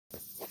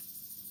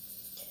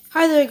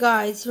Hi there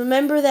guys,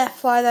 remember that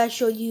fly that I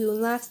showed you in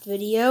last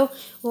video?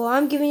 Well,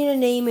 I'm giving it a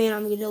name and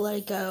I'm gonna let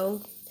it go.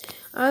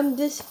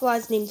 This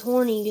fly's name's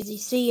Horny because you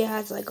see it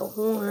has like a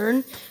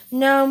horn.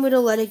 Now I'm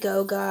gonna let it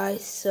go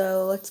guys,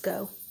 so let's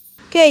go.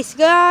 Okay, so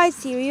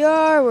guys, here we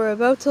are, we're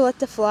about to let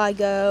the fly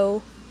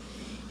go.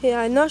 Yeah,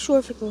 I'm not sure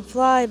if it can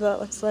fly, but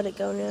let's let it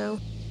go now.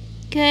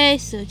 Okay,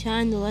 so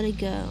time to let it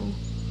go.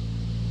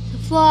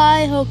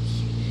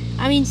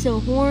 So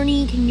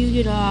Horny, can you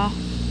get off?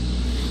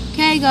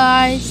 Okay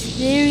guys,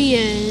 there he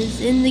is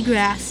in the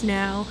grass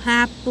now,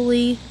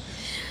 happily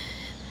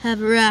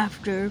ever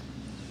after.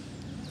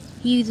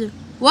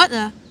 What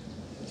the?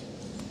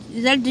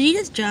 Did he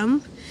just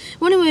jump?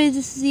 Well anyways,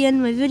 this is the end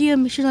of my video.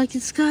 Make sure to like,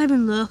 subscribe,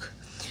 and look.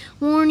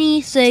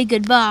 Horny, say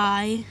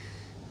goodbye.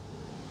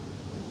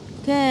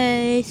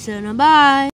 Okay, so now bye.